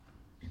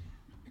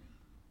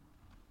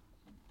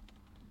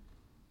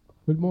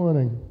Good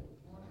morning.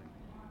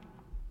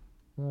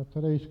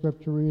 Today's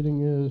scripture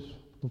reading is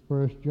from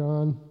 1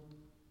 John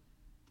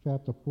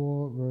chapter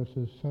 4,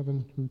 verses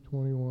 7 through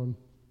 21.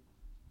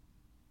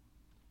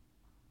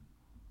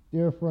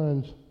 Dear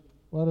friends,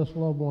 let us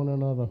love one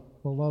another,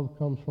 for love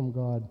comes from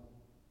God.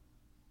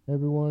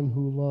 Everyone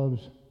who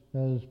loves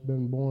has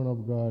been born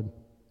of God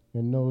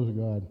and knows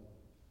God.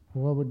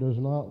 Whoever does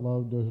not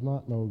love does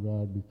not know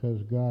God,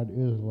 because God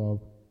is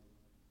love.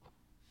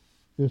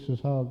 This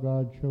is how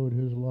God showed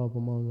his love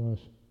among us.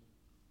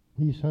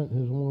 He sent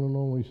his one and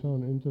only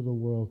Son into the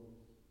world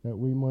that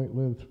we might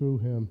live through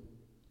him.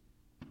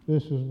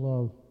 This is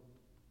love,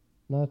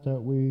 not that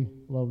we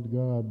loved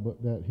God,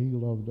 but that he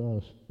loved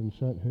us and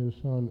sent his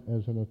Son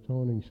as an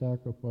atoning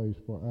sacrifice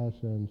for our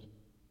sins.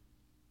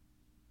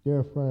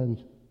 Dear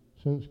friends,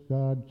 since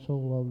God so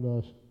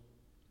loved us,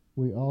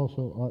 we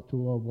also ought to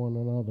love one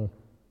another.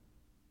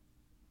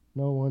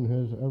 No one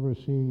has ever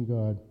seen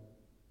God,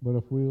 but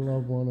if we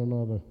love one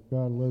another,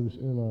 God lives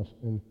in us,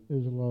 and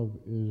his love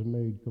is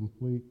made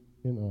complete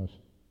in us.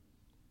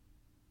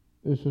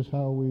 This is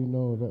how we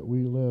know that we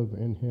live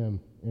in him,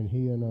 and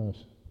he in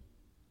us.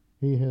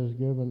 He has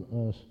given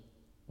us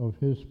of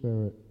his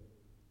Spirit,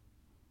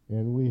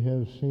 and we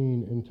have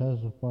seen and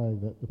testified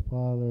that the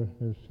Father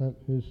has sent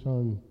his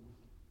Son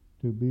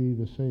to be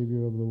the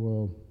Savior of the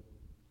world.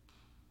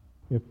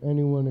 If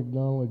anyone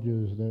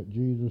acknowledges that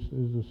Jesus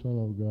is the Son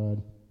of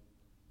God,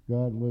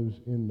 God lives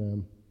in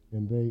them,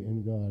 and they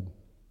in God.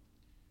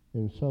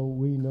 And so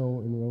we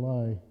know and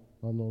rely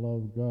on the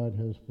love God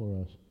has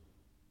for us.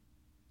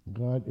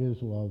 God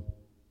is love.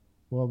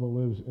 Whoever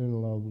lives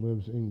in love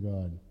lives in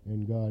God,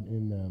 and God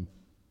in them.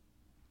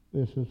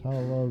 This is how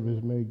love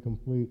is made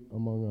complete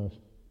among us,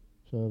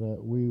 so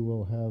that we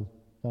will have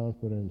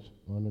confidence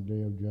on the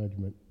day of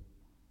judgment.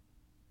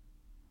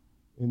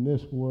 In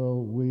this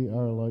world we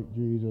are like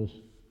Jesus.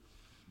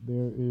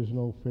 There is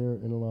no fear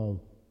in love,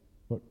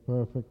 but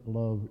perfect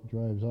love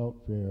drives out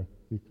fear,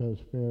 because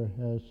fear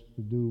has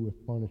to do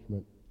with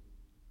punishment.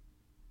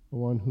 The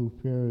one who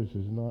fears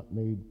is not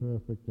made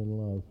perfect in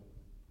love.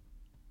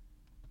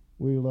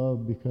 We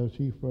love because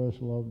he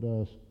first loved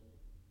us.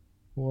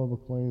 Whoever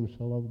claims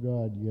to love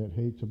God yet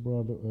hates a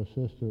brother or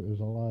sister is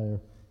a liar.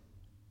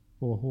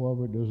 For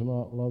whoever does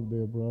not love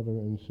their brother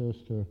and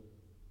sister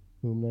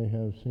whom they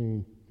have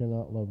seen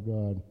cannot love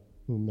God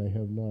whom they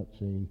have not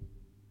seen.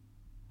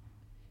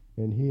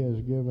 And he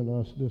has given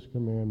us this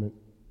commandment: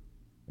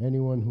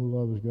 anyone who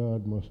loves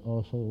God must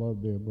also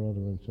love their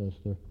brother and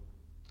sister.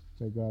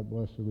 May God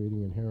bless the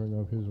reading and hearing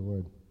of his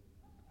word.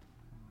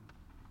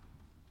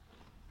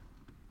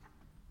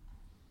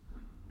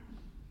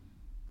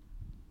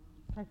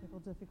 Technical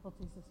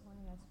difficulties this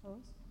morning, I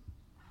suppose.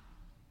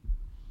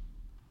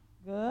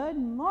 Good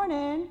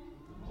morning.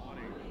 Good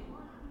morning.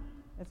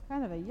 It's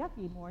kind of a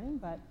yucky morning,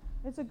 but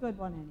it's a good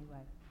one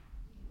anyway.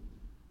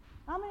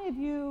 How many of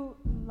you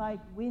like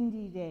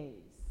windy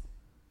days?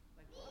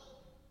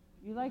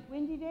 You like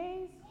windy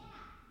days?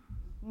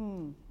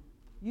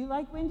 You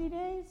like windy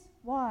days?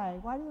 Why?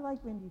 Why do you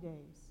like windy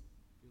days?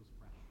 Feels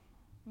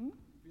fresh.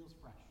 Feels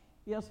fresh.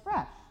 Feels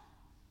fresh.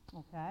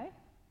 Okay.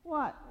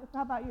 What?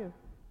 How about you?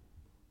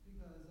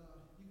 Because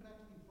you could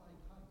actually fly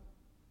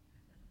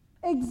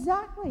a kite.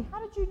 Exactly.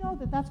 How did you know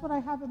that that's what I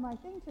have in my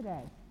thing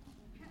today?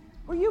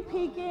 Were you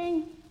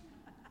peeking?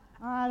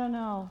 I don't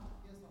know.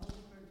 Yes, the Holy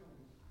Spirit told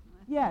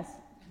me. Yes.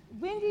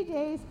 Windy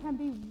days can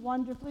be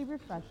wonderfully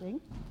refreshing.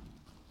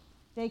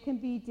 They can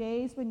be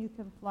days when you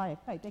can fly a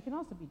kite. They can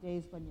also be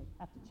days when you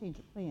have to change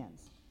your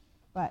plans.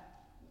 But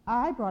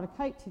I brought a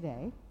kite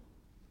today.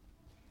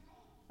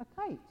 A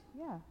kite,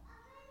 yeah.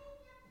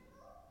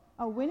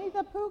 A Winnie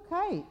the Pooh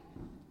kite.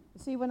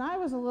 See, when I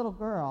was a little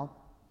girl,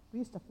 we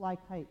used to fly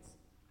kites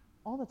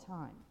all the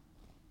time.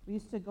 We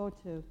used to go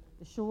to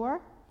the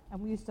shore,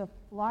 and we used to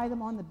fly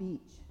them on the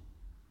beach.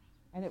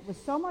 And it was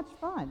so much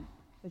fun,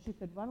 because you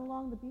could run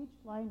along the beach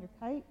flying your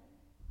kite,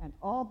 and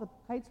all the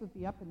kites would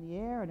be up in the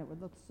air, and it would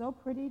look so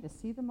pretty to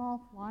see them all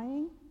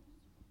flying.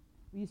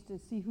 We used to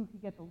see who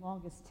could get the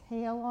longest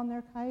tail on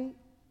their kite.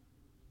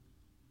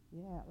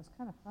 Yeah, it was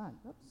kind of fun.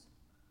 Oops,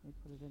 let me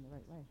put it in the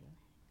right way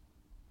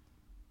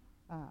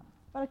here.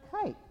 But a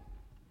kite.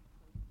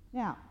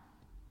 Now,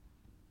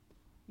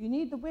 you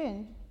need the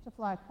wind to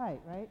fly a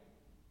kite, right?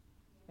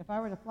 If I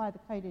were to fly the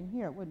kite in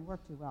here, it wouldn't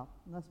work too well,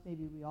 unless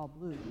maybe we all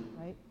blew,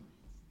 right?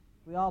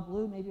 If we all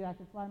blew, maybe I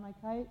could fly my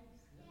kite?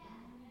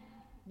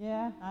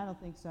 Yeah, I don't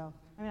think so.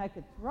 I mean, I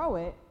could throw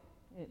it,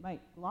 it might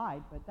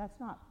glide, but that's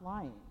not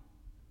flying.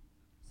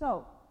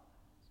 So,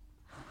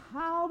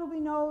 how do we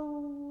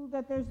know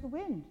that there's the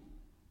wind?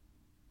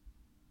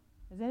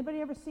 Has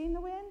anybody ever seen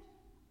the wind?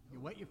 You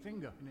wet your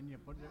finger, and then you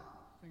put your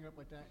finger up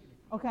like that.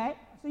 Okay,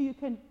 so you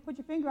can put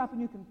your finger up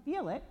and you can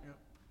feel it. Yep.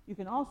 You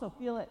can also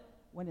feel it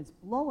when it's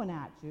blowing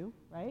at you,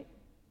 right?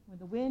 When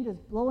the wind is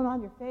blowing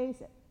on your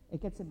face,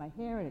 it gets in my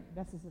hair and it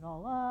messes it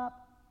all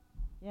up.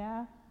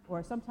 Yeah?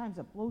 Or sometimes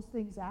it blows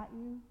things at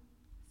you.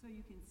 So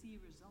you can see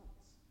results.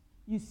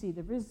 You see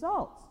the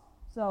results.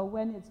 So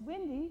when it's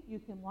windy, you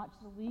can watch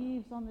the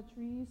leaves on the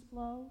trees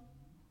blow.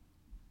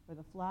 or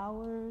the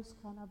flowers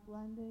kind of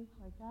blending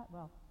like that.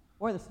 Well,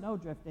 or the snow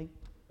drifting.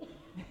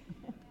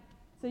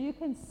 So you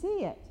can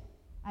see it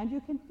and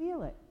you can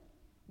feel it.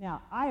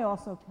 Now, I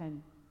also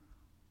can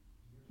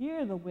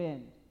hear the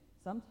wind.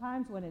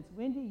 Sometimes when it's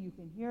windy, you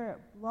can hear it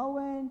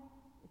blowing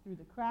through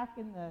the crack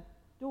in the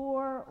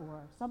door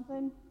or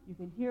something. You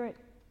can hear it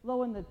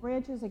blowing the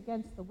branches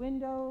against the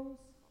windows.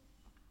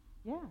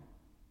 Yeah.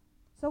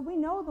 So we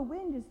know the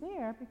wind is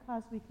there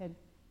because we can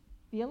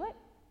feel it,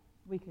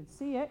 we can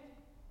see it,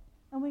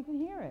 and we can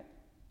hear it.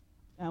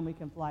 And we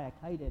can fly a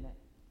kite in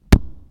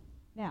it.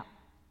 Now,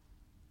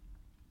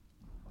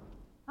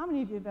 how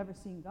many of you have ever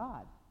seen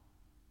God?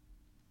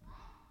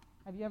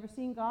 Have you ever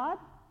seen God?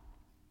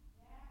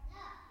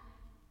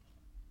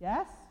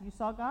 Yes? You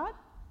saw God?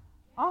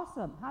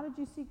 Awesome. How did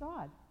you see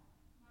God?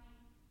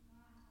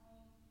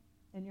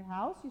 In your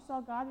house? You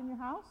saw God in your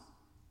house?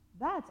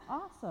 That's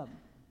awesome.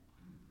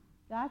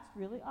 That's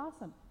really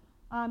awesome.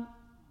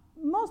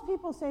 Most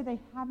people say they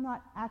have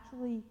not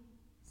actually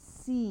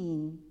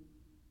seen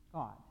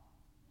God.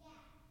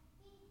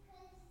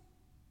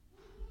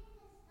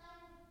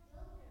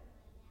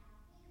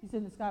 He's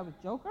in the sky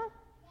with Joker?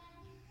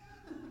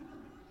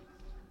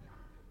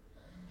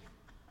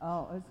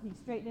 Oh, is he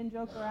straightening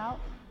Joker out?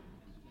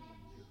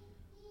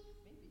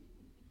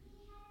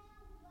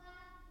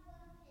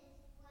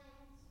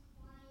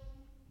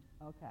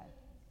 Okay.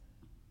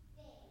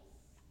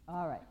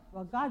 All right.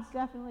 Well, God's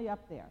definitely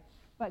up there.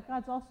 But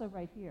God's also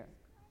right here.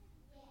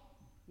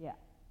 Yeah,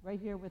 right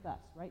here with us,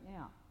 right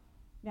now.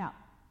 Now,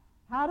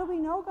 how do we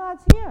know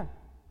God's here?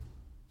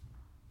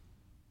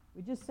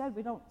 We just said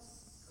we don't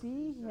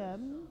see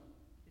him.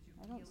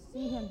 I don't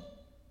see him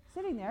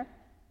sitting there,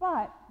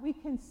 but we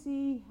can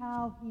see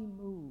how he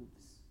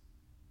moves.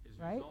 His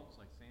right? results,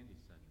 like Sandy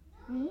said.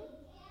 Hmm?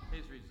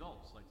 His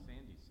results, like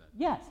Sandy said.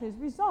 Yes, his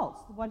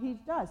results, what he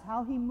does,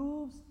 how he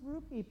moves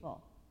through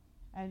people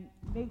and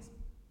makes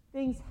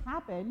things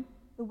happen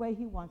the way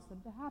he wants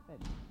them to happen.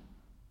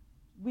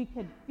 We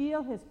can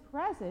feel his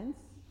presence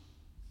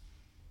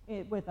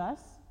with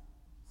us.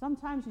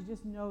 Sometimes you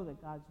just know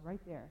that God's right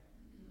there,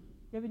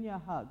 giving you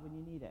a hug when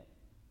you need it.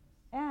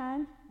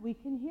 And we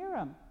can hear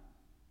him.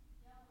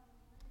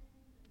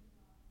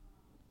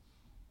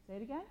 Say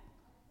it again?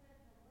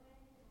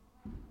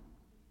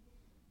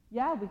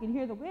 Yeah, we can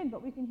hear the wind,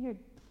 but we can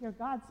hear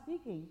God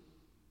speaking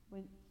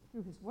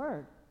through his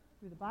word,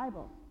 through the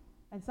Bible.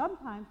 And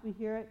sometimes we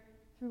hear it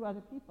through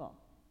other people,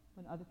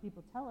 when other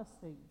people tell us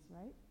things,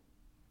 right?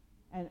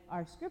 And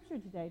our scripture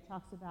today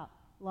talks about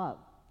love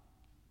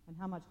and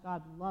how much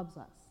God loves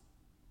us.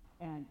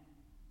 And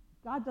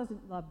God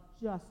doesn't love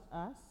just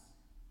us.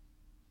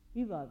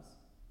 He loves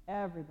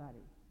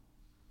everybody.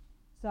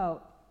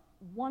 So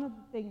one of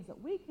the things that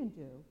we can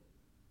do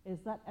is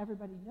let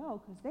everybody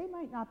know, because they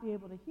might not be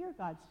able to hear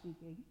God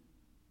speaking,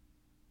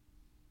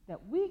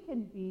 that we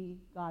can be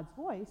God's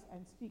voice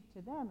and speak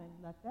to them and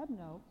let them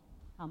know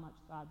how much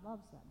God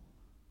loves them.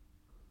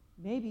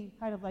 Maybe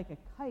kind of like a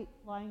kite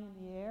flying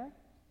in the air.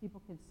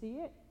 People can see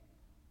it.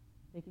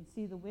 They can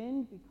see the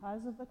wind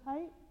because of the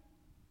kite.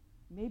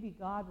 Maybe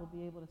God will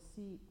be able to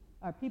see,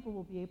 or people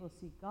will be able to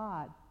see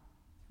God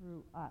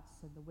through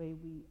us and the way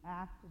we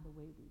act and the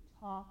way we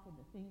talk and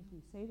the things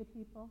we say to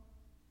people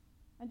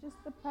and just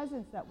the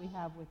presence that we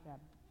have with them.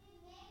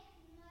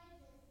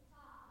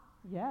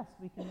 Yes,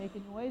 we can make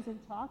a noise and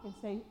talk and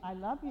say, I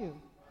love you.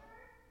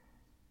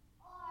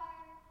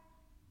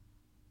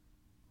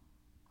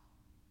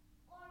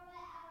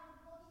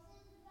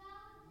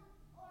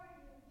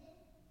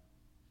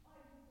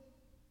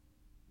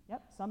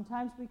 Yep,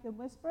 sometimes we can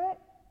whisper it. I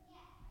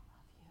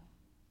love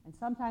you. And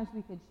sometimes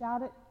we can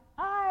shout it,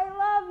 I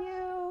love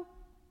you.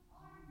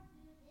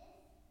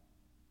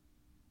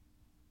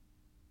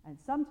 And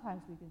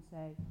sometimes we can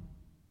say,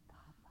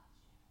 God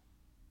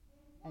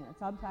loves you. And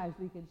sometimes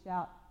we can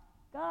shout,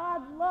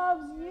 God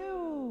loves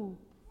you.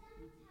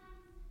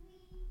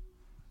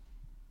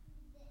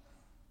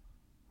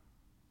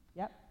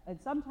 Yep, and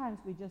sometimes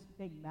we just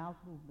make mouth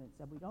movements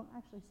and we don't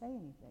actually say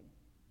anything.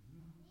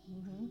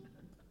 Mm-hmm.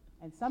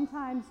 And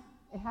sometimes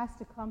it has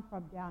to come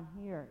from down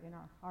here in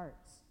our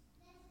hearts.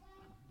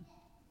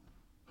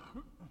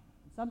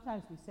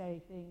 Sometimes we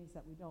say things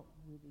that we don't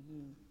really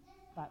mean.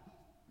 But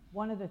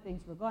one of the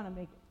things we're going to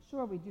make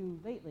sure we do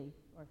lately,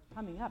 or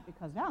coming up,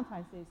 because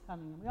Valentine's Day is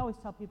coming, and we always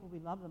tell people we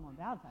love them on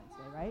Valentine's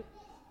Day, right?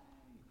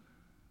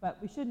 But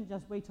we shouldn't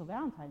just wait till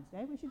Valentine's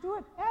Day. We should do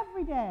it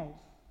every day.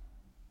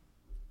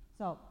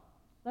 So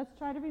let's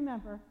try to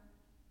remember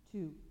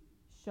to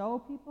show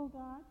people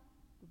God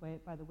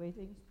by the way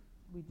things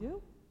we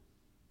do,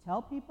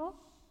 tell people,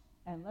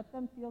 and let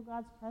them feel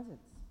God's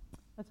presence.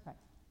 Let's pray.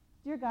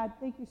 Dear God,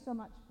 thank you so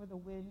much for the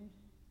wind.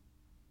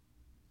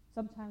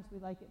 Sometimes we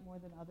like it more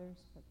than others,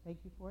 but thank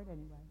you for it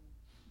anyway.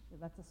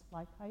 It lets us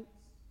fly kites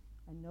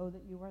and know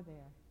that you are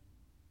there.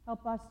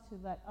 Help us to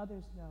let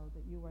others know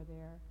that you are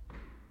there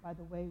by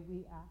the way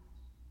we act,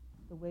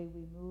 the way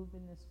we move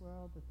in this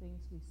world, the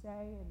things we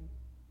say, and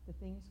the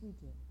things we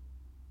do.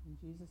 In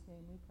Jesus'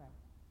 name we pray.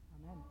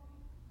 Amen.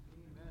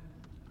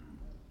 Amen.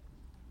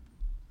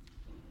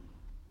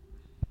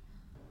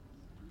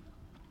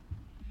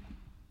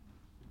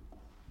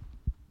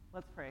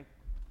 Let's pray.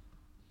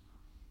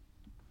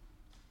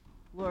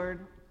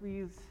 Lord,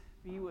 please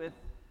be with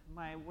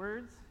my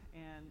words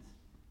and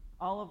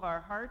all of our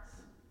hearts.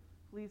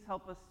 Please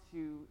help us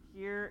to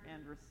hear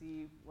and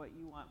receive what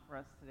you want for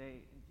us today.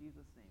 In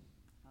Jesus' name,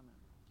 amen.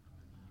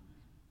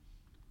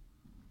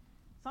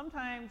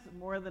 Sometimes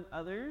more than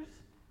others,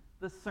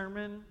 the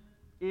sermon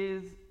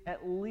is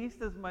at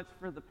least as much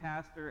for the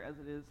pastor as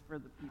it is for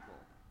the people.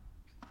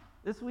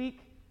 This week,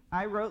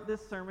 I wrote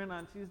this sermon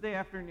on Tuesday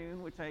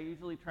afternoon, which I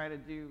usually try to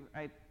do.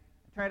 I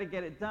try to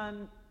get it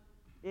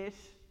done-ish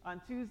on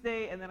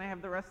Tuesday, and then I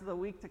have the rest of the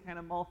week to kind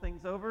of mull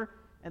things over.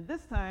 And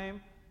this time,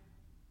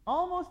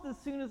 almost as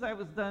soon as I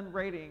was done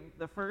writing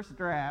the first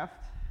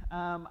draft,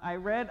 I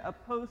read a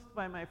post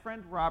by my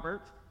friend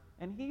Robert,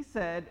 and he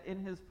said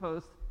in his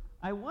post,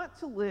 "I want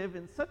to live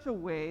in such a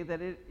way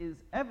that it is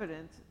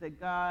evident that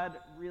God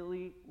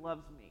really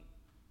loves me."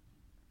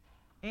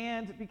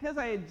 And because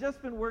I had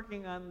just been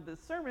working on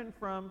this sermon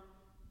from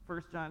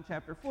 1 John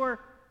chapter 4,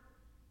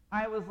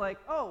 I was like,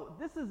 oh,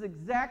 this is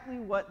exactly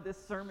what this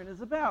sermon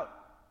is about.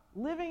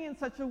 Living in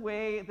such a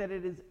way that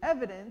it is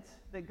evident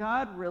that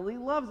God really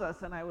loves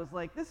us. And I was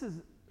like,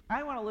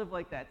 I want to live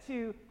like that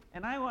too.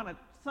 And I want to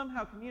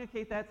somehow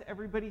communicate that to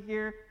everybody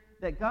here,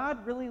 that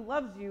God really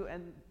loves you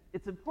and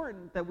it's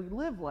important that we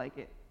live like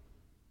it.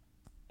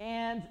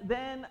 And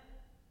then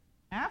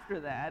after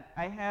that,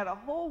 I had a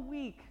whole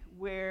week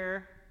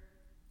where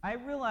I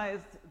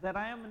realized that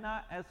I am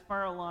not as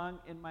far along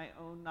in my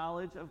own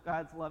knowledge of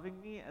God's loving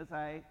me as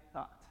I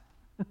thought.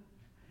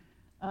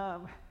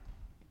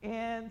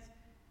 And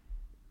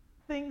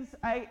things,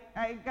 I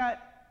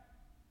got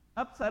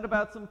upset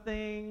about some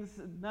things.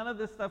 None of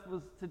this stuff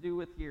was to do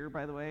with here,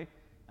 by the way.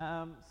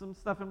 Some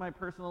stuff in my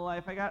personal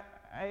life.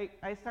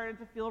 I started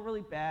to feel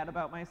really bad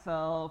about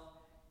myself.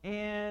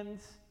 And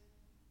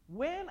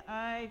when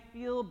I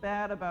feel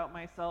bad about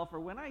myself,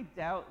 or when I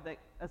doubt that,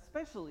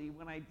 especially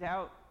when I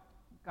doubt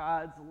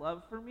God's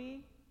love for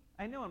me,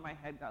 I know in my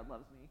head God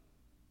loves me.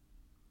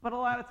 But a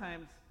lot of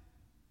times,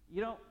 you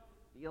don't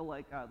feel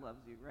like God loves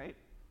you, right?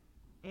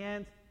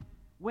 And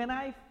when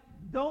I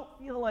don't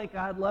feel like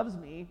God loves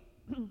me,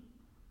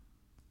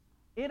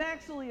 it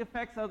actually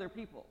affects other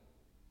people.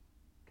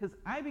 Because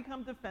I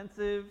become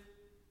defensive,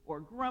 or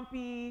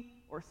grumpy,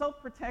 or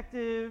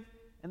self-protective,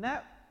 and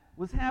that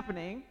was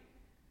happening.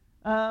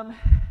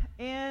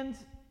 And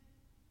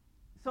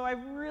so I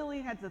really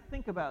had to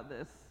think about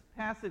this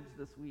passage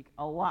this week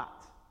a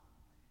lot.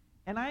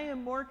 And I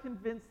am more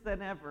convinced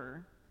than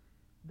ever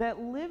that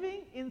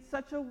living in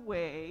such a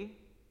way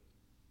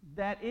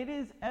that it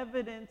is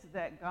evident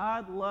that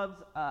God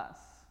loves us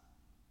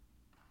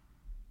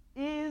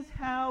is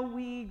how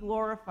we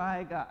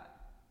glorify God.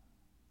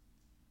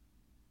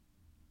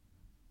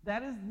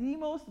 That is the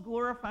most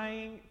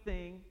glorifying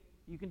thing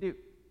you can do.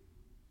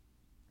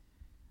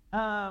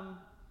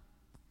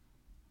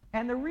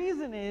 And the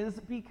reason is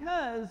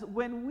because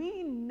when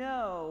we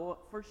know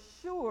for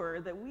sure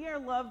that we are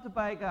loved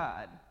by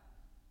God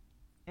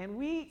and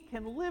we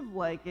can live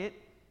like it,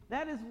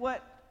 that is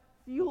what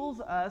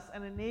fuels us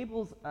and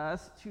enables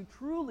us to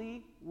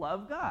truly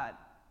love God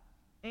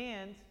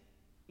and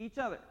each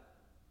other.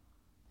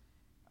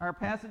 Our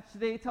passage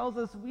today tells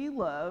us we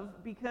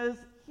love because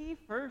He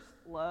first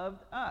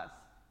loved us.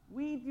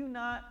 We do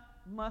not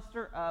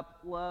muster up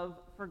love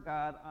for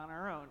God on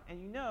our own.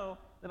 And you know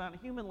that on a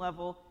human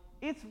level,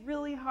 it's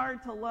really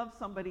hard to love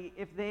somebody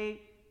if they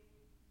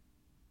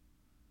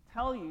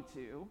tell you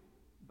to,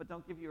 but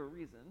don't give you a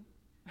reason.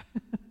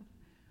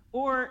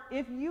 Or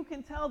if you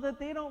can tell that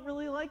they don't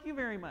really like you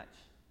very much.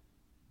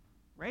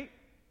 Right?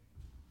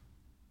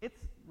 It's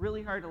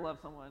really hard to love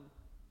someone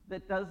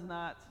that does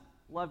not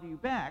love you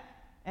back.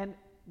 And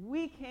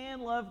we can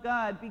love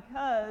God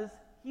because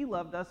He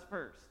loved us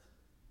first.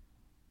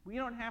 We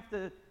don't have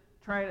to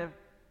try to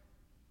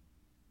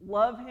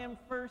love Him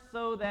first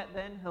so that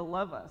then He'll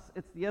love us.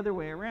 It's the other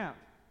way around.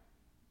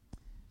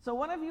 So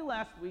one of you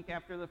last week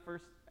after the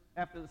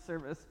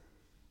service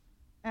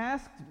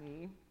asked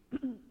me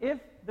if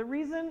the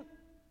reason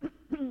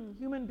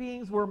human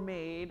beings were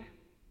made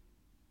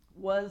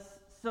was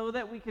so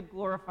that we could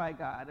glorify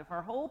God. If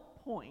our whole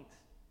point,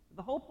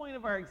 the whole point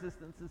of our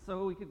existence is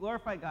so we could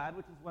glorify God,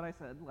 which is what I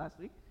said last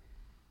week,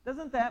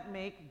 doesn't that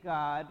make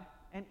God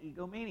an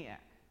egomaniac?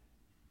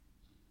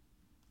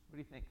 What do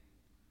you think?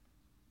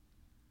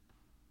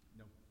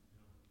 No.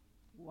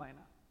 Why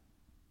not?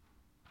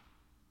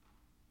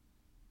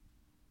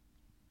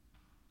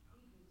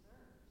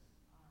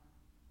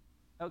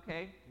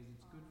 Okay. Because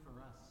it's good for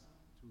us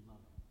to love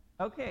Him.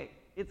 Okay,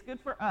 it's good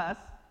for us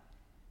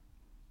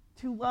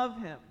to love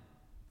Him.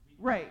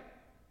 Right.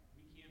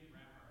 We can't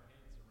wrap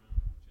our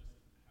heads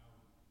around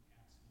just how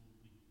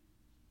absolutely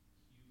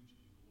huge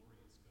and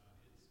glorious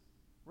God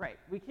is. Right.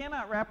 We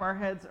cannot wrap our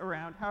heads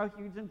around how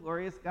huge and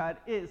glorious God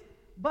is.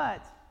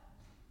 But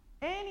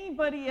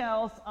anybody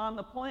else on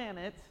the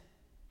planet,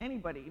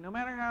 anybody, no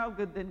matter how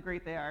good and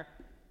great they are,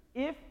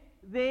 if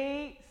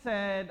they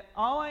said,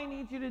 all I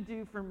need you to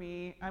do for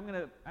me, I'm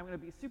gonna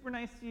be super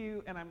nice to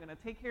you, and I'm gonna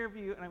take care of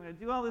you, and I'm gonna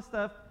do all this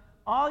stuff,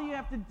 all you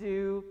have to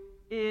do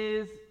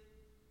is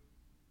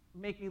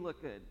make me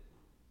look good.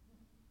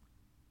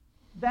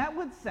 That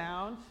would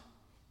sound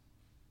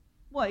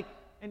like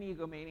an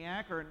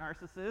egomaniac or a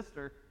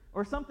narcissist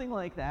or something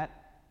like that.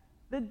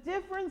 The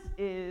difference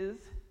is,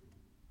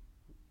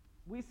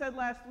 we said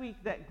last week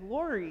that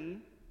glory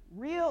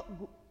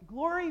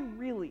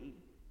really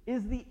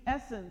is the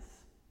essence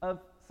of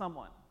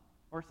someone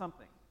or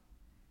something.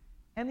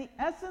 And the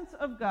essence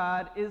of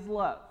God is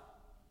love.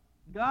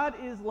 God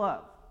is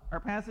love. Our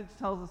passage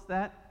tells us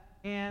that,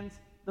 and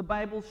the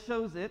Bible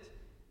shows it. If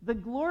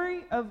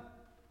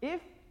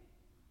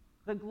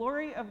the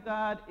glory of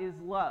God is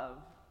love,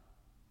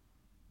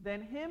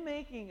 then him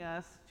making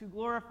us to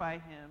glorify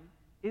him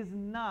is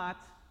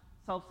not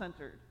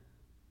self-centered.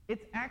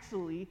 It's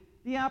actually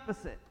the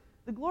opposite.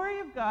 The glory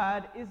of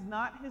God is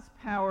not his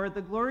power.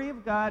 The glory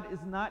of God is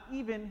not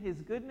even his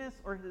goodness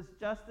or his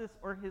justice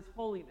or his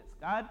holiness.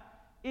 God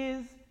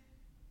is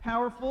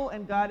powerful,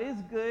 and God is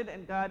good,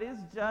 and God is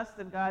just,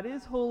 and God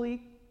is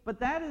holy, but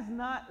that is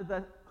not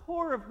the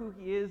core of who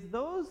he is.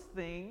 Those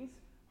things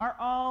are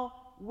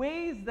all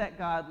ways that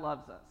God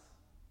loves us.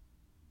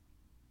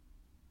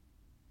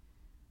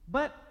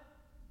 But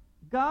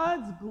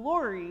God's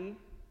glory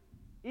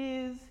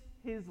is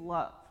his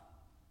love.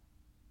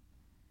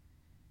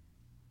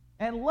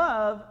 And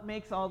love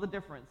makes all the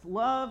difference.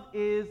 Love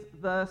is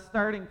the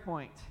starting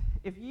point.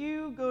 If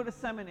you go to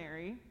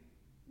seminary,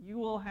 you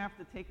will have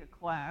to take a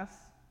class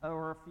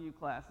or a few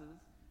classes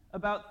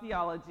about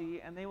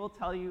theology, and they will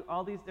tell you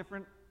all these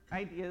different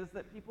ideas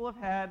that people have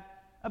had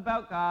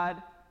about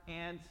God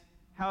and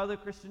how the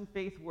Christian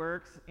faith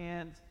works,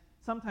 and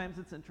sometimes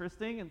it's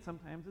interesting and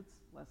sometimes it's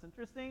less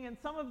interesting, and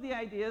some of the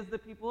ideas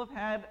that people have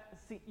had,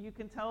 you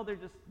can tell they're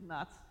just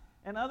nuts,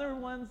 and other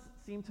ones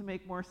seem to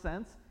make more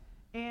sense.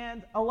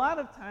 And a lot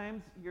of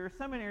times your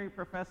seminary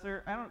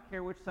professor, I don't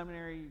care which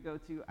seminary you go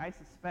to, I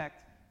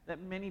suspect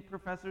that many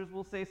professors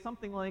will say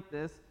something like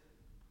this.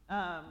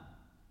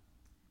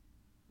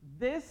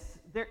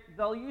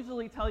 They'll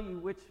usually tell you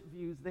which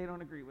views they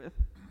don't agree with.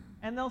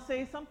 And they'll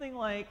say something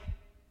like,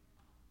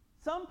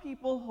 some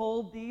people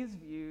hold these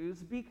views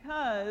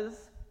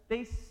because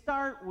they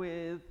start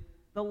with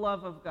the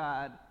love of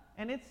God.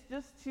 And it's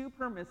just too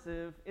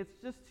permissive. It's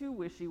just too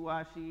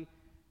wishy-washy.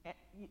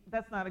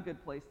 That's not a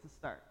good place to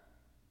start.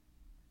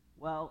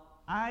 Well,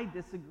 I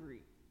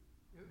disagree.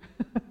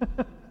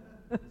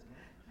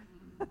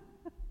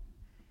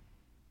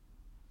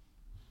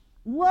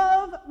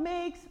 Love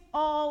makes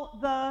all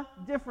the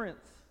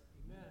difference.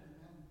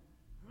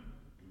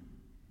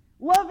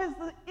 Love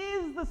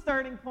is the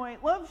starting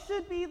point. Love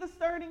should be the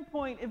starting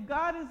point. If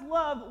God is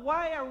love,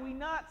 why are we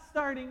not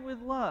starting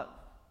with love?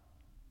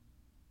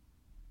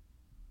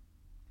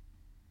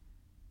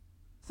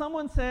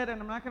 Someone said,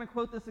 and I'm not going to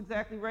quote this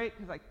exactly right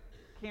because I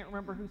can't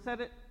remember who said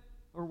it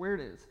or where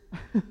it is,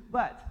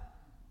 but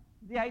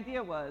the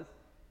idea was,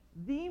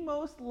 the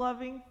most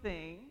loving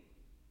thing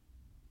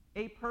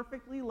a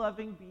perfectly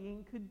loving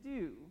being could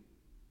do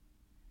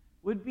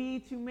would be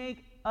to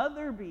make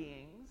other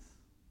beings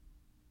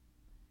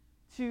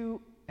to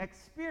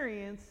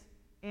experience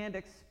and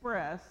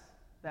express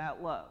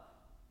that love.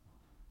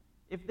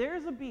 If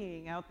there's a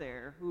being out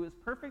there who is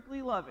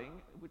perfectly loving,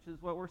 which is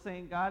what we're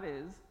saying God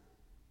is,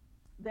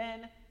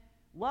 then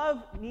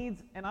love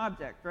needs an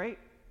object, right?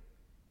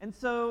 And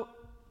so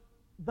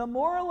the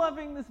more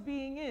loving this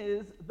being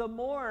is, the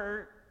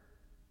more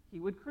he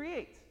would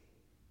create,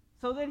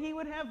 so that he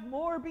would have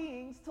more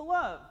beings to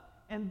love.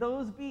 And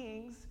those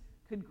beings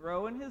could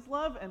grow in his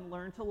love and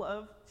learn to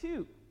love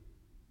too.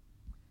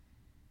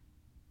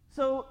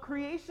 So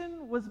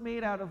creation was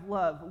made out of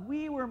love.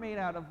 We were made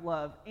out of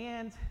love.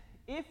 And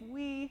if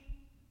we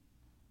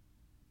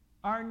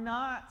are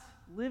not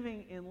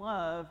living in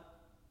love,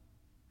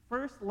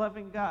 first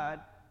loving God,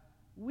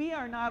 we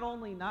are not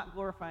only not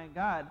glorifying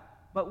God,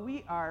 but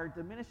we are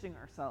diminishing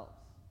ourselves.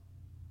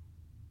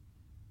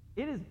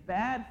 It is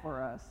bad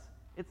for us.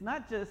 It's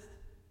not just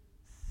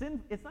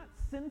it's not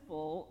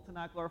sinful to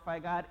not glorify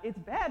God. It's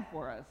bad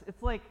for us.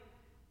 It's like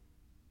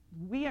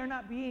we are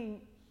not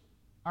being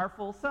our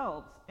full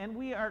selves, and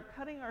we are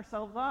cutting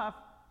ourselves off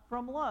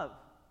from love,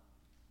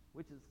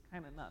 which is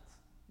kind of nuts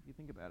if you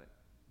think about it.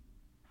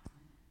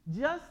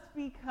 Just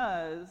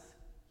because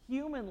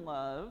human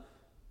love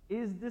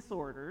is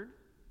disordered,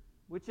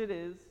 which it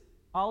is,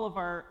 all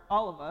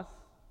of us,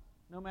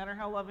 no matter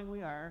how loving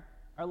we are,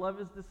 our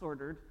love is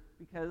disordered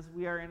because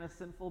we are in a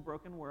sinful,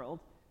 broken world,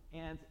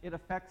 and it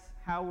affects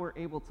how we're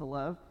able to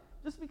love.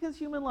 Just because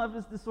human love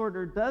is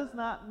disordered does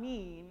not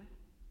mean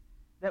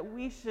that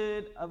we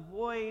should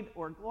avoid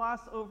or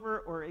gloss over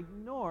or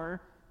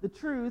ignore the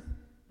truth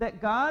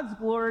that God's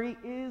glory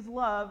is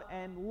love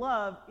and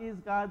love is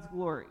God's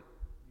glory.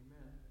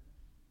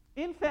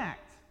 Amen. In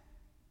fact,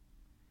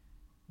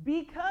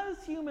 because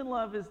human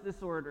love is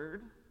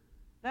disordered,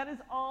 that is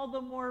all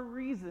the more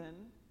reason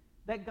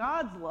that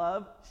God's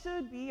love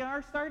should be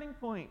our starting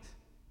point.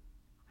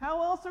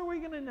 How else are we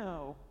going to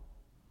know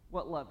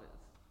what love is?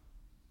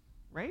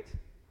 Right?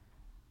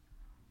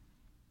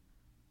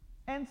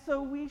 And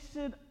so we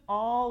should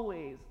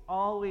always,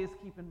 always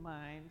keep in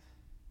mind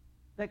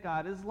that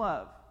God is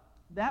love.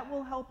 that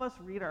will help us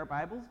read our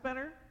Bibles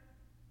better.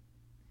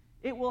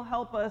 It will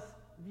help us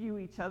view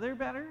each other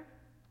better.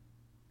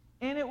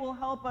 And it will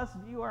help us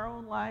view our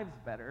own lives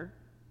better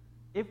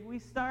if we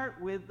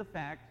start with the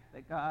fact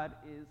that God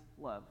is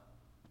love.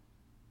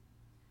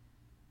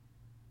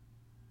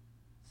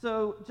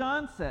 So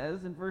John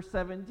says in verse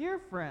 7, "Dear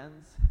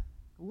friends,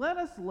 let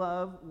us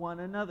love one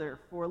another,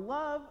 for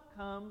love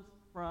comes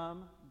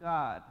from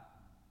God.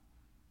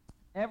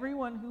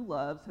 Everyone who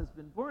loves has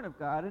been born of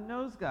God and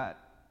knows God."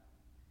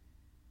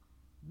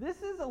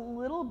 This is a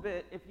little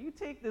bit, if you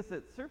take this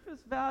at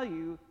surface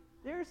value,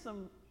 there's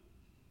some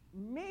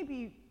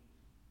maybe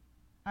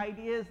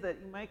ideas that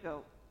you might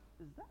go,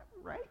 is that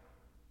right?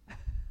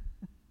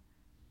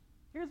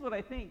 Here's what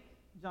I think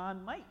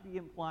John might be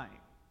implying.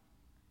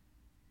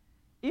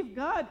 If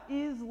God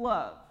is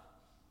love,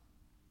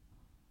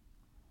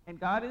 and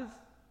God is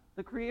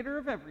the creator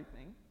of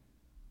everything,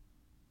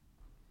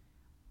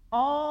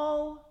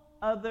 all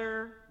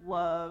other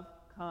love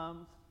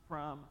comes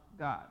from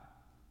God.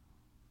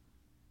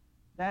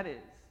 That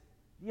is,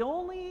 the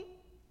only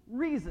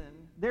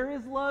reason there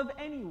is love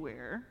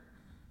anywhere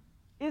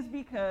is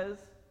because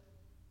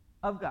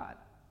of God,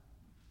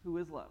 who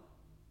is love.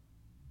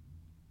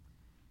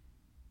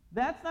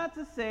 That's not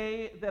to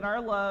say that our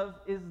love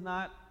is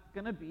not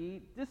going to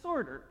be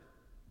disordered.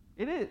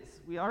 It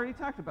is. We already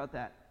talked about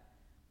that.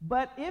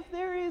 But if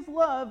there is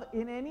love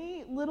in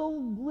any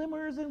little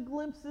glimmers and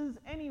glimpses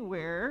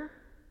anywhere,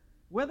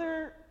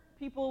 whether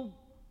people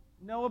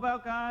know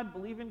about God,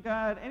 believe in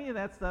God, any of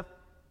that stuff,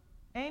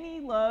 any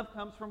love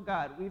comes from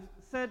God. We've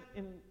said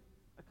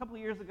a couple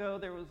of years ago,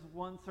 there was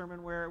one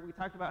sermon where we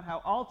talked about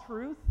how all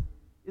truth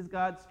is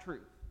God's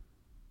truth.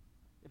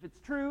 If it's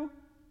true,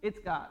 it's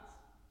God's.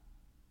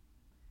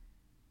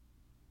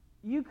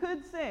 You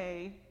could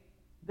say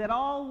that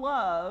all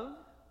love,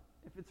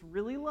 if it's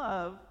really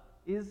love,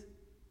 is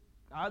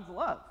God's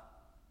love.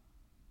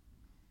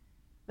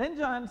 Then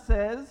John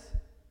says,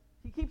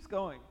 he keeps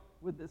going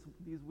with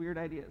these weird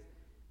ideas.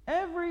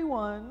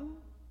 Everyone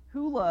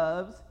who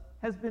loves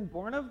has been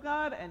born of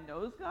God and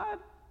knows God?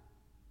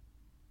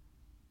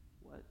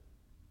 What?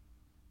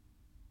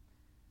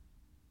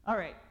 All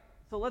right,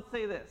 so let's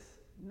say this.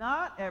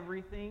 Not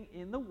everything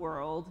in the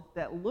world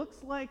that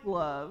looks like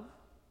love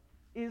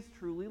is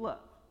truly love.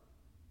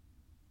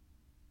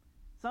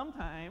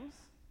 Sometimes,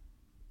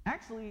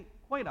 actually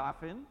quite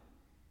often,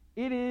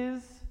 it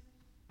is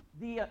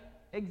the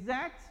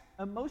exact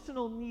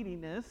emotional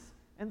neediness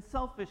and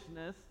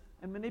selfishness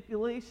and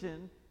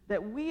manipulation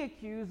that we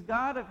accuse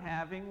God of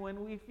having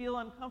when we feel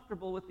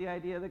uncomfortable with the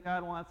idea that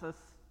God wants us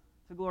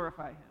to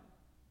glorify Him.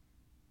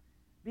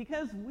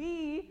 Because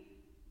we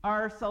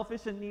are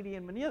selfish and needy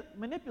and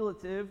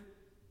manipulative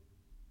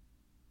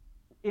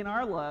in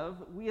our love,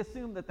 we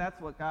assume that that's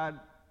what God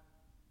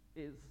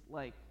is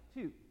like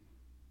too.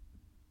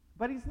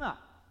 But He's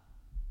not.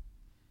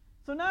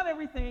 So not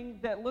everything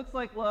that looks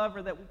like love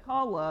or that we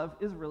call love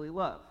is really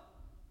love.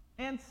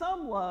 And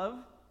some love,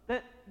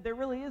 that there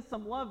really is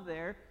some love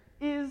there,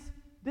 is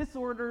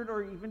disordered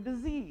or even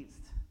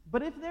diseased.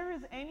 But if there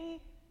is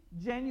any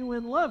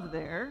genuine love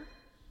there,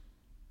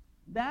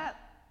 that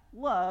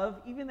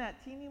love, even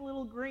that teeny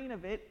little grain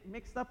of it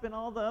mixed up in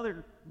all the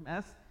other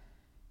mess,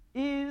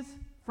 is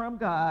from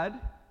God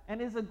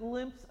and is a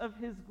glimpse of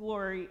His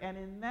glory. And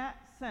in that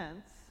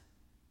sense,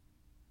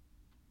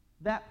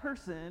 that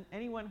person,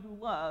 anyone who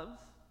loves,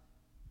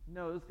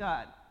 knows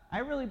God. I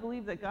really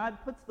believe that God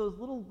puts those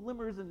little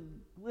glimmers and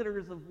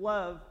glitters of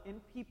love in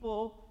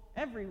people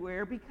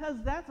everywhere because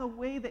that's a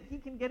way that He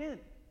can get in.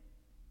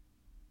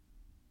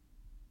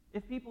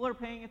 If people are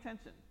paying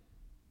attention.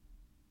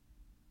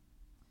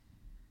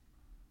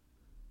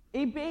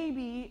 A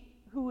baby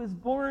who is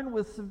born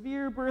with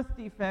severe birth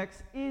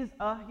defects is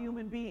a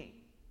human being.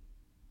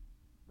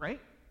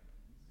 Right?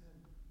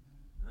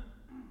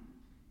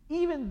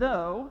 Even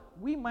though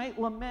we might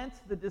lament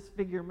the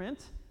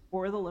disfigurement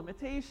or the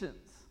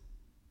limitations.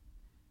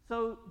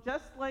 So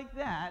just like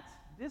that,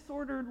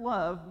 disordered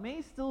love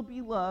may still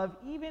be love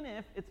even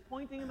if it's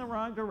pointing in the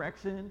wrong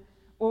direction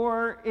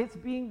or it's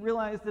being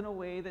realized in a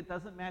way that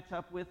doesn't match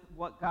up with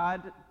what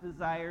God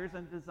desires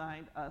and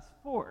designed us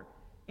for.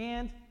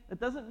 And that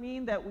doesn't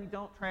mean that we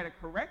don't try to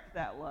correct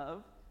that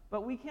love,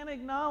 but we can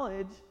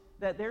acknowledge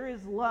that there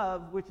is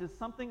love, which is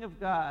something of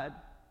God,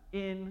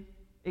 in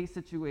a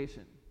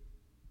situation.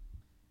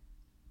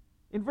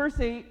 In verse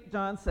 8,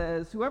 John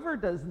says, "Whoever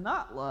does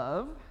not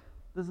love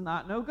does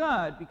not know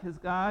God, because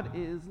God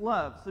is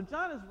love." So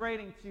John is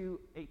writing to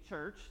a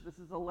church. This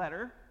is a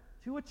letter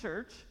to a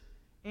church.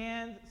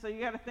 And so you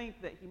got to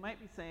think that he might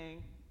be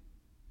saying,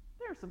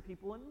 there are some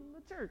people in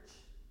the church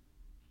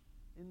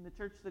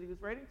that he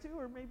was writing to,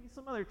 or maybe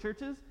some other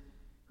churches,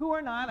 who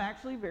are not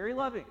actually very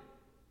loving.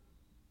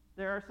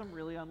 There are some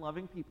really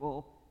unloving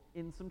people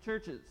in some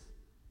churches.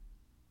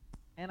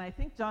 And I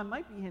think John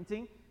might be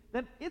hinting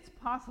that it's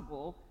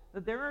possible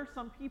that there are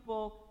some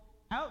people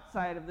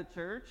outside of the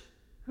church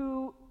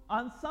who,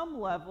 on some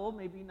level,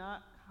 maybe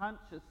not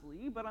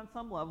consciously, but on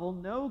some level,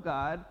 know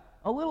God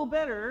a little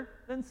better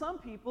than some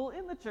people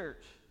in the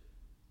church.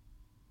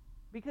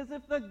 Because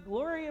if the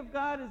glory of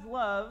God is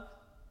love,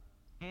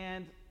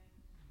 and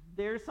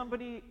there's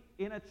somebody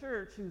in a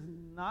church who's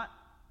not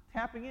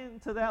tapping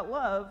into that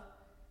love,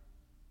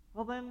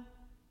 well then,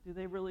 do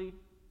they really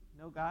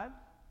know God?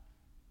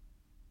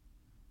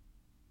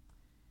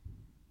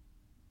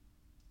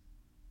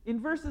 In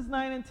verses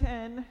 9 and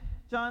 10,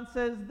 John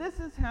says, "This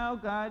is how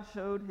God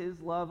showed his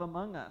love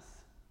among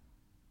us."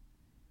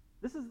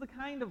 This is the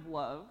kind of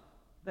love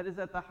that is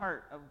at the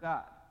heart of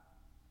God.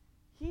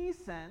 He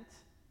sent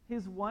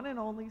his one and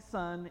only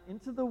Son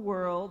into the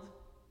world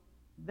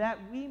that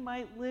we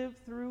might live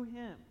through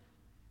him.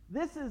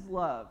 This is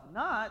love,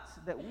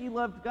 not that we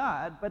loved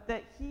God, but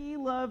that he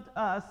loved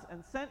us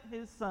and sent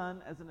his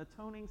Son as an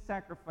atoning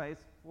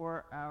sacrifice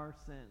for our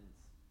sins.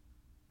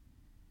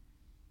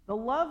 The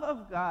love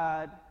of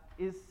God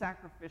is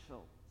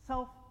sacrificial,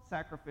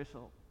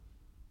 self-sacrificial.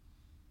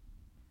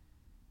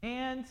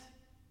 And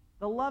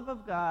the love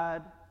of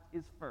God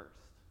is first.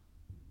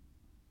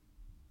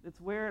 It's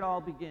where it all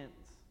begins.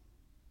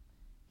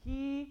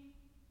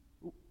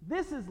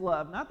 This is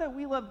love, not that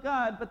we loved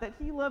God, but that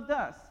he loved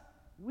us.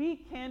 We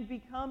can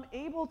become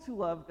able to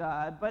love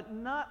God, but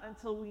not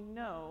until we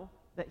know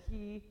that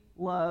he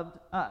loved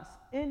us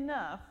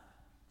enough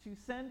to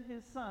send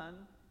his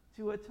Son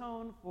to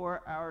atone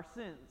for our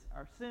sins.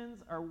 Our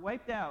sins are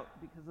wiped out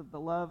because of the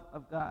love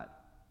of God.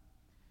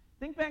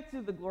 Think back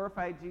to the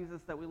glorified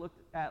Jesus that we looked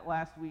at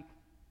last week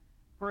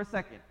for a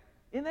second.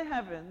 In the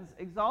heavens,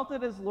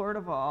 exalted as Lord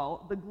of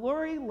all, the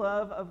glory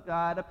love of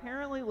God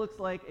apparently looks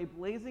like a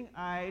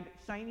blazing-eyed,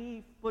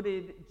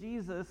 shiny-footed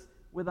Jesus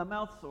with a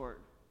mouth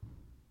sword.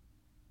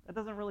 That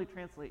doesn't really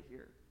translate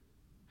here.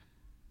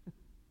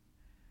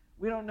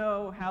 We don't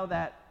know how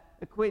that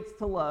equates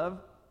to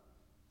love.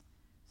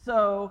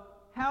 So,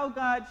 how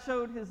God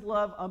showed his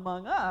love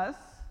among us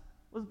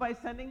was by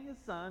sending his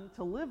Son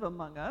to live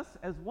among us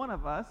as one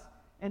of us,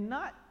 and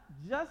not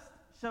just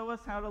show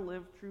us how to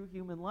live true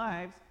human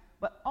lives,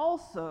 but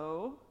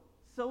also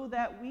so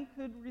that we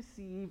could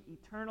receive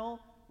eternal,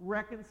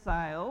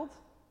 reconciled,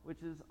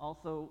 which is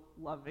also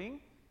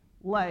loving,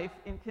 life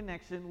in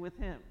connection with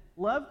him.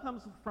 Love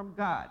comes from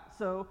God.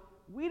 So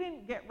we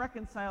didn't get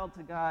reconciled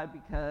to God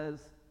because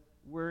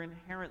we're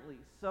inherently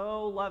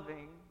so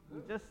loving.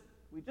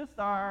 We just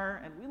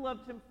are, and we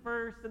loved him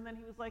first, and then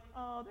he was like,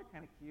 oh, they're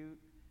kind of cute.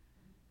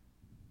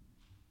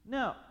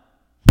 No.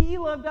 He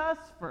loved us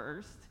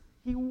first.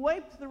 He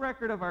wiped the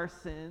record of our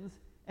sins,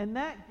 and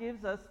that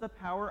gives us the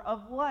power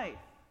of life,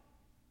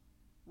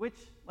 which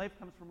life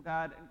comes from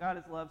God, and God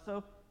is love.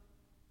 So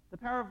the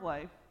power of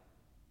life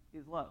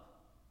is love.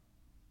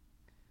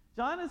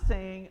 John is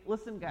saying,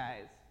 listen,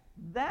 guys,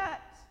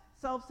 that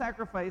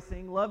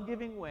self-sacrificing,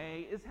 love-giving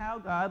way is how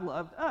God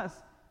loved us.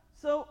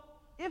 So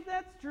if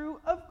that's true,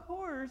 of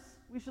course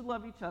we should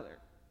love each other.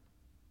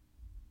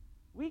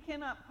 We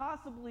cannot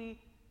possibly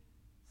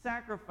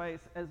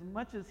sacrifice as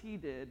much as he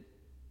did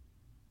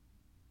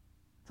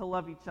to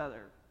love each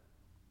other.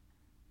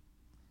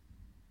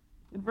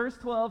 In verse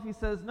 12, he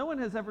says, "No one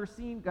has ever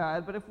seen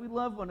God, but if we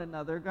love one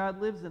another,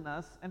 God lives in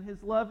us, and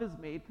his love is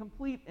made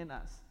complete in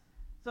us."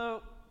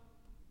 So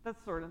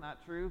that's sort of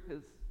not true,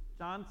 because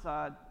John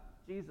saw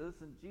Jesus,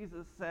 and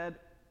Jesus said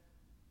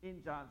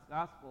in John's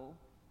gospel,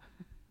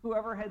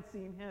 whoever had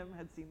seen him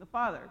had seen the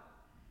Father.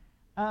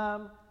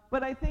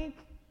 But I think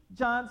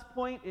John's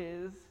point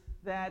is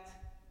that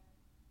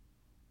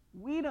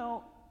we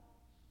don't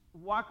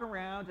walk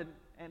around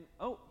and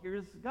oh,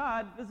 here's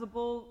God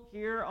visible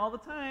here all the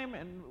time,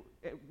 and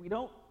we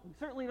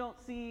certainly don't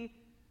see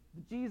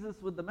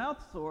Jesus with the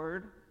mouth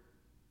sword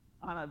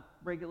on a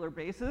regular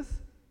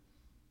basis.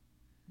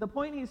 The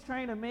point he's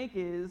trying to make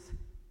is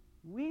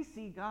we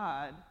see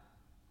God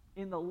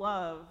in the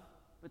love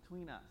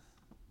between us.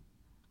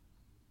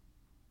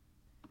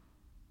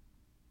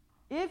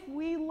 If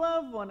we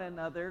love one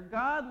another,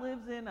 God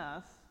lives in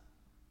us,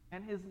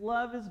 and his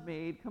love is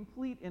made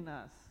complete in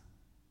us.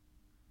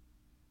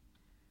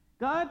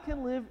 God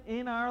can live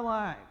in our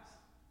lives,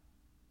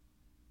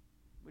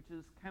 which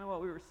is kind of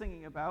what we were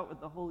singing about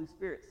with the Holy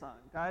Spirit song.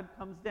 God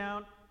comes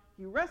down,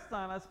 he rests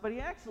on us, but he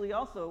actually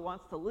also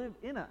wants to live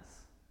in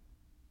us.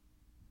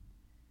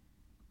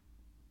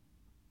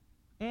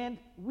 And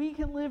we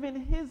can live in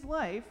his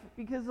life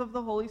because of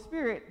the Holy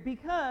Spirit,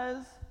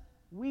 because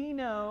we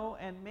know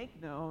and make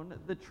known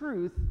the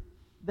truth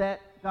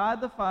that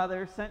God the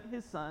Father sent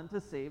his Son to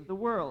save the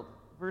world.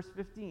 Verse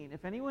 15,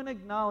 "If anyone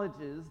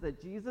acknowledges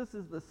that Jesus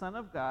is the Son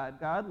of God,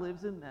 God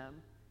lives in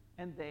them,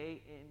 and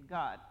they in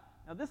God."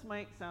 Now this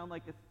might sound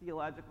like a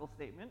theological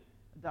statement,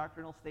 a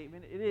doctrinal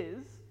statement. It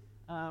is.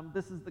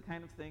 This is the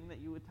kind of thing that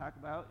you would talk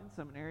about in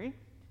seminary.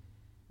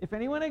 If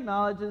anyone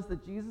acknowledges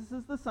that Jesus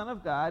is the Son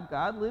of God,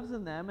 God lives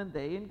in them, and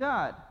they in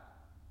God.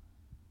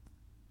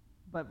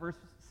 But verse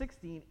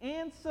 16,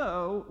 "And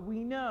so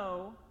we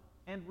know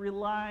and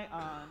rely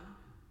on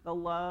the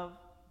love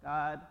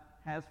God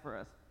has for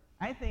us."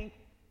 I think,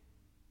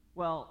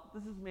 well,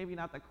 this is maybe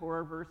not the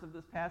core verse of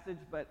this passage,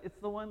 but it's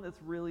the one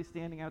that's really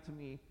standing out to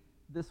me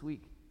this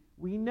week.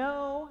 We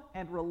know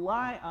and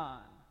rely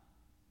on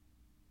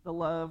the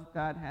love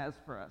God has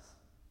for us.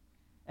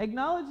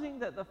 Acknowledging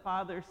that the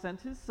Father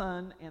sent his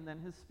Son and then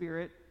his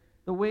Spirit,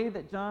 the way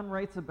that John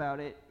writes about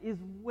it, is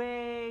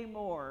way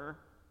more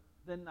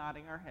than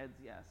nodding our heads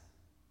yes.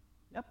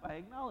 Yep, I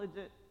acknowledge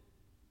it.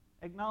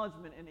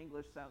 Acknowledgement in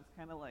English sounds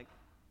kind of like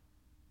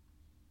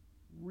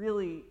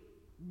really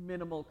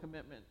minimal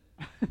commitment.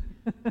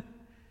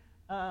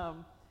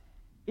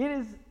 It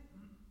is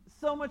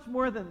so much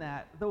more than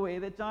that, the way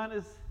that John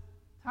is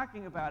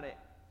talking about it.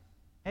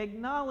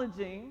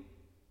 Acknowledging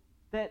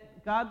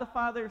that God the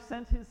Father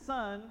sent his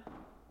Son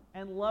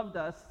and loved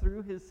us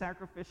through his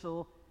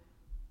sacrificial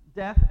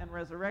death and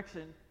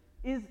resurrection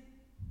is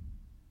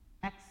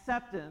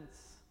acceptance,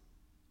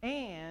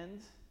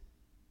 and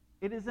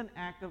it is an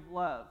act of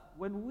love.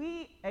 When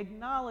we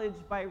acknowledge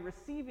by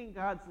receiving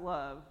God's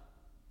love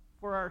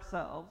for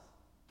ourselves,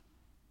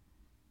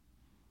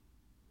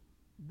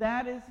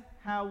 that is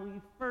how we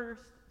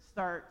first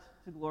start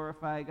to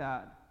glorify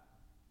God.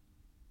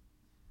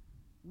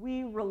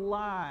 We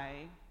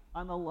rely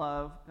on the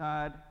love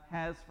God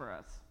has for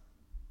us.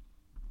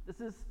 This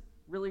is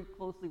really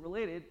closely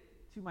related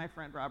to my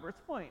friend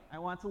Robert's point. I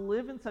want to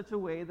live in such a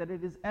way that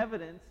it is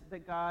evident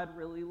that God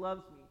really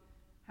loves me.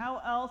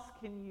 How else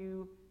can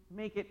you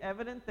make it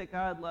evident that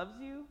God loves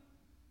you?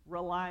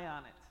 Rely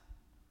on it.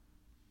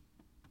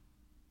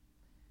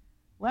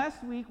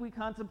 Last week, we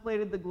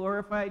contemplated the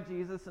glorified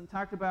Jesus and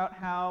talked about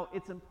how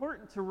it's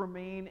important to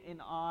remain in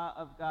awe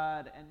of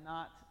God and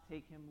not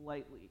take him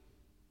lightly.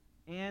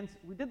 And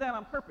we did that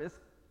on purpose,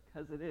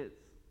 because it is.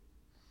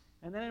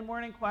 And then in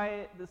Morning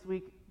Quiet this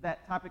week,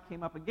 that topic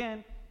came up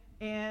again,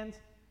 and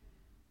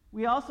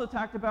we also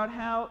talked about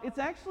how it's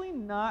actually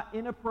not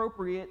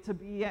inappropriate to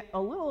be a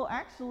little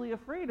actually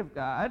afraid of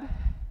God,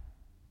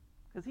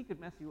 because he could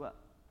mess you up.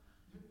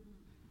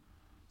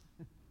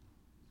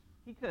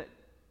 He could.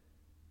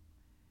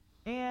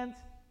 And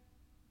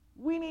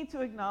we need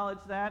to acknowledge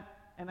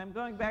that, and I'm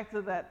going back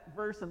to that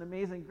verse in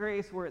Amazing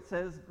Grace where it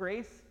says,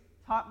 "Grace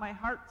taught my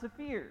heart to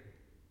fear."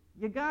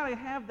 You gotta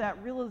have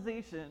that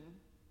realization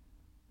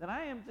that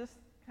I am just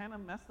kind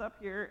of messed up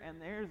here,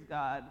 and there's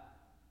God,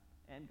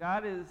 and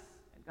God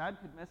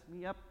could mess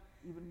me up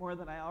even more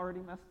than I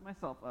already messed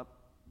myself up.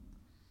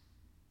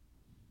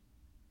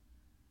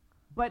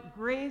 But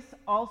grace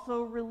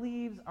also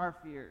relieves our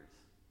fears.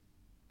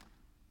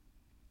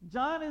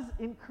 John is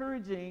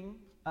encouraging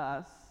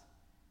us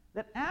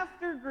that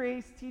after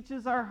grace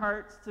teaches our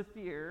hearts to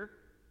fear,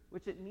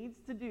 which it needs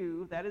to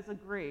do, that is a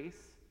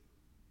grace,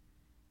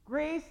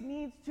 grace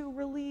needs to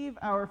relieve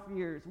our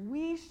fears.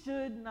 We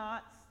should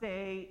not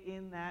stay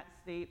in that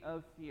state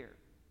of fear.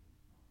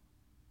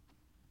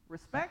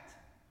 Respect?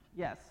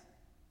 Yes.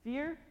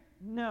 Fear?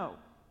 No.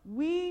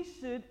 We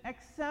should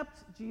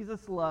accept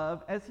Jesus'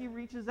 love as he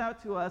reaches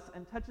out to us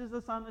and touches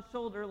us on the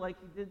shoulder like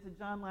he did to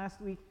John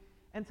last week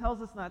and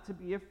tells us not to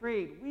be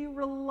afraid. We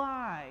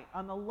rely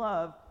on the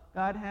love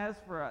God has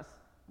for us.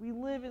 We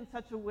live in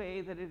such a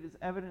way that it is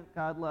evident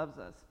God loves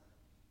us.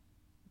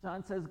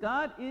 John says,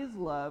 God is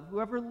love.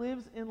 Whoever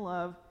lives in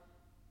love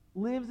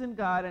lives in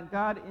God and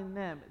God in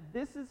them.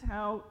 This is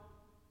how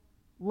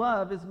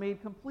love is made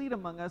complete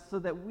among us so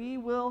that we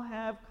will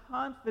have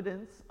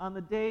confidence on the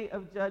day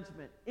of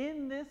judgment.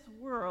 In this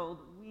world,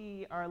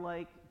 we are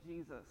like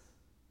Jesus.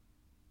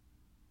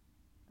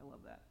 I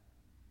love that.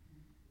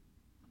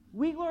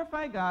 We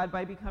glorify God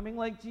by becoming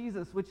like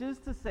Jesus, which is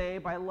to say,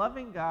 by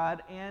loving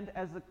God and,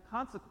 as a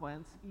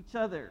consequence, each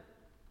other.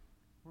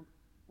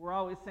 We're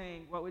always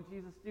saying, what would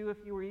Jesus do if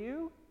he were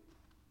you?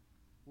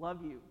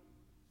 Love you.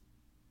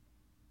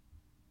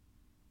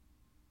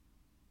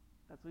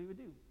 That's what he would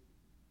do.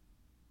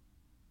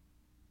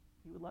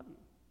 He would love you.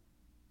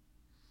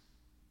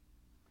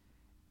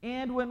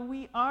 And when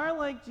we are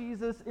like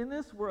Jesus in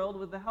this world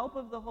with the help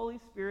of the Holy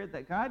Spirit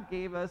that God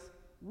gave us,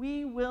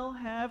 we will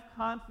have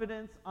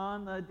confidence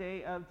on the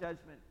day of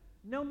judgment.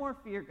 No more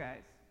fear,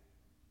 guys.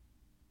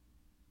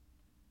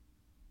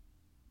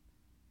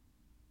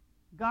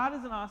 God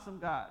is an awesome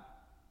God.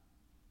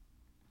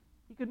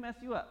 He could mess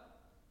you up,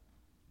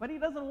 but he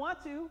doesn't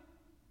want to.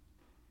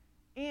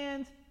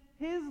 And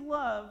his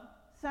love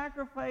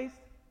sacrificed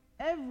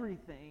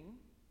everything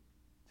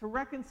to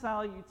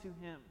reconcile you to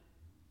him.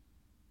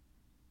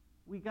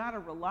 We got to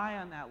rely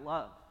on that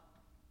love.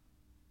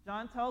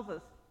 John tells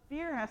us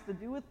fear has to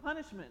do with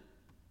punishment,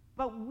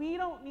 but we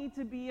don't need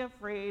to be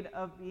afraid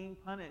of being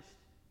punished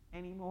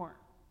anymore.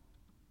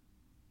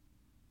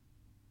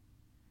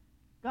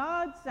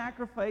 God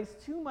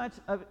sacrificed too much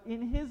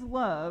in his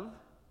love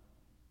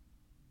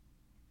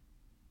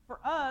for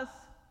us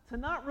to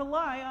not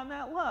rely on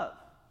that love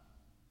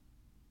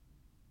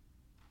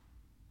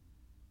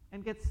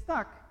and get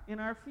stuck in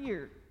our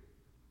fear.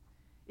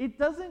 It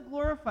doesn't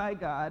glorify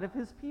God if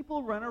his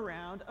people run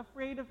around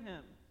afraid of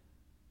him.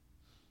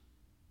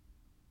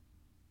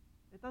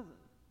 It doesn't.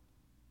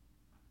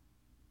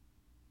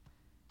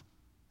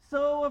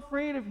 So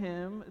afraid of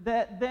him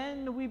that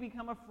then we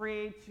become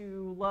afraid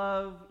to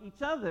love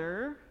each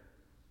other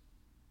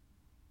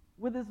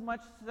with as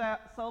much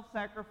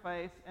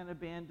self-sacrifice and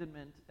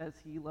abandonment as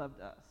he loved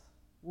us.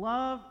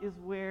 Love is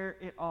where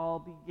it all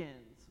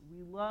begins.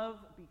 We love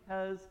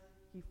because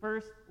he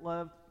first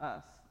loved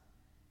us.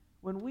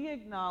 When we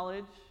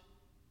acknowledge,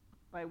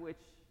 by which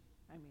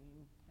I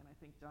mean, and I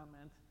think John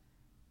meant,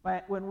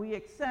 but when we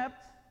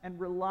accept and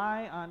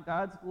rely on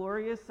God's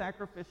glorious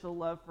sacrificial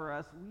love for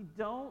us, we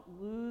don't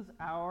lose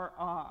our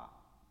awe.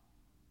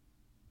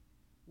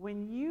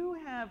 When you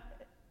have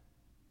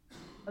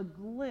a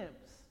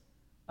glimpse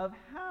of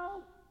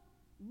how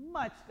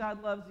much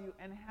God loves you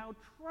and how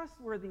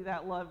trustworthy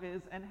that love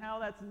is and how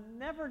that's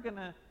never going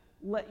to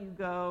let you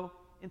go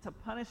into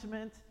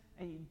punishment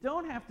and you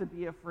don't have to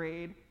be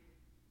afraid,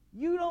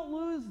 you don't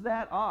lose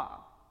that awe.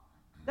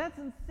 That's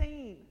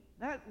insane.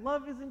 That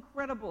love is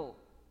incredible.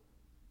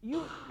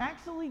 You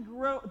actually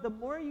grow, the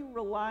more you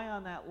rely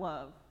on that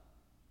love,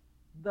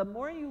 the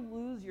more you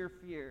lose your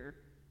fear,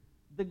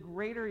 the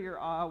greater your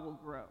awe will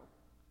grow.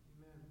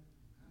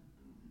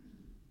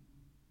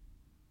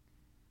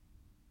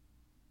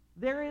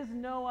 There is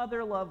no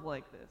other love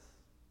like this.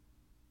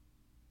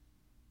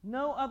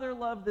 No other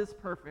love this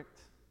perfect.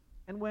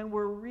 And when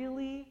we're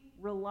really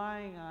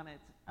relying on it,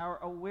 our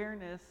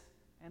awareness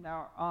and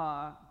our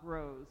awe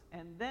grows.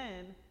 And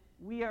then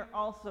we are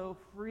also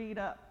freed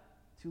up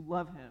to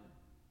love him,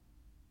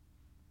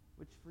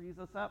 which frees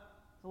us up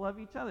to love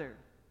each other.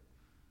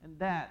 And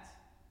that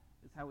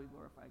is how we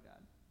glorify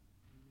God.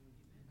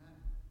 Amen.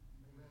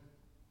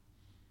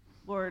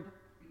 Lord,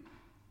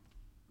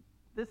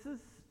 this is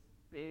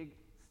big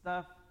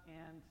stuff,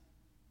 and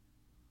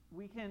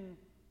we can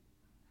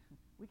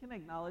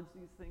acknowledge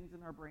these things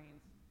in our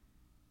brains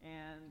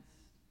and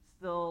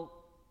still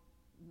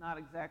not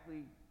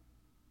exactly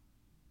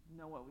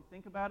know what we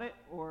think about it,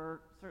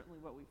 or certainly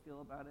what we feel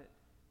about it.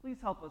 Please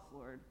help us,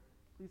 Lord.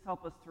 Please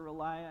help us to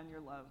rely on your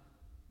love.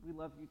 We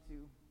love you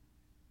too.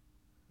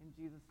 In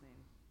Jesus'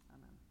 name,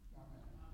 amen. Amen.